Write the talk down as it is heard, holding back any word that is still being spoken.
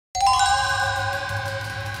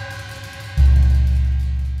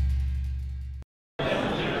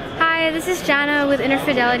Hi, this is Jana with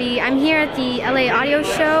Interfidelity. I'm here at the LA Audio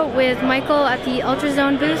Show with Michael at the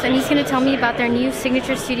Ultrasone booth, and he's going to tell me about their new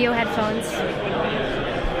Signature Studio headphones.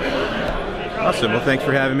 Awesome. Well, thanks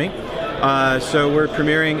for having me. So we're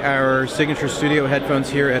premiering our Signature Studio headphones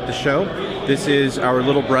here at the show. This is our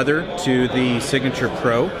little brother to the Signature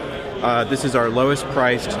Pro. This is our lowest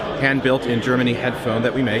priced, hand-built in Germany headphone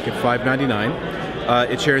that we make at $5.99.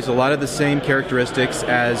 It shares a lot of the same characteristics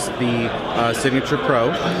as the Signature Pro.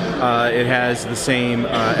 It has the same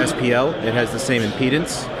SPL, it has the same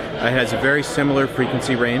impedance, it has a very similar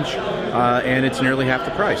frequency range, and it's nearly half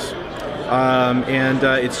the price.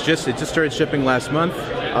 It just started shipping last month.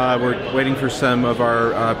 We're waiting for some of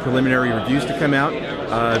our preliminary reviews to come out,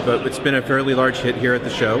 but it's been a fairly large hit here at the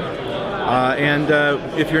show.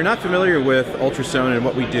 If you're not familiar with Ultrasone and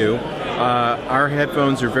what we do, our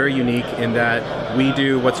headphones are very unique in that we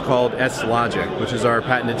do what's called S-Logic, which is our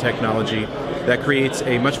patented technology that creates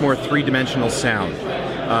a much more three-dimensional sound.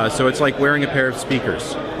 So it's like wearing a pair of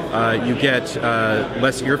speakers. You get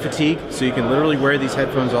less ear fatigue, so you can literally wear these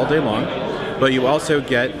headphones all day long, but you also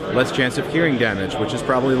get less chance of hearing damage, which is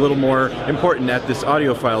probably a little more important at this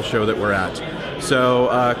audiophile show that we're at.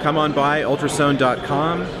 So come on by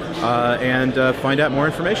ultrasone.com and find out more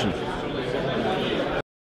information.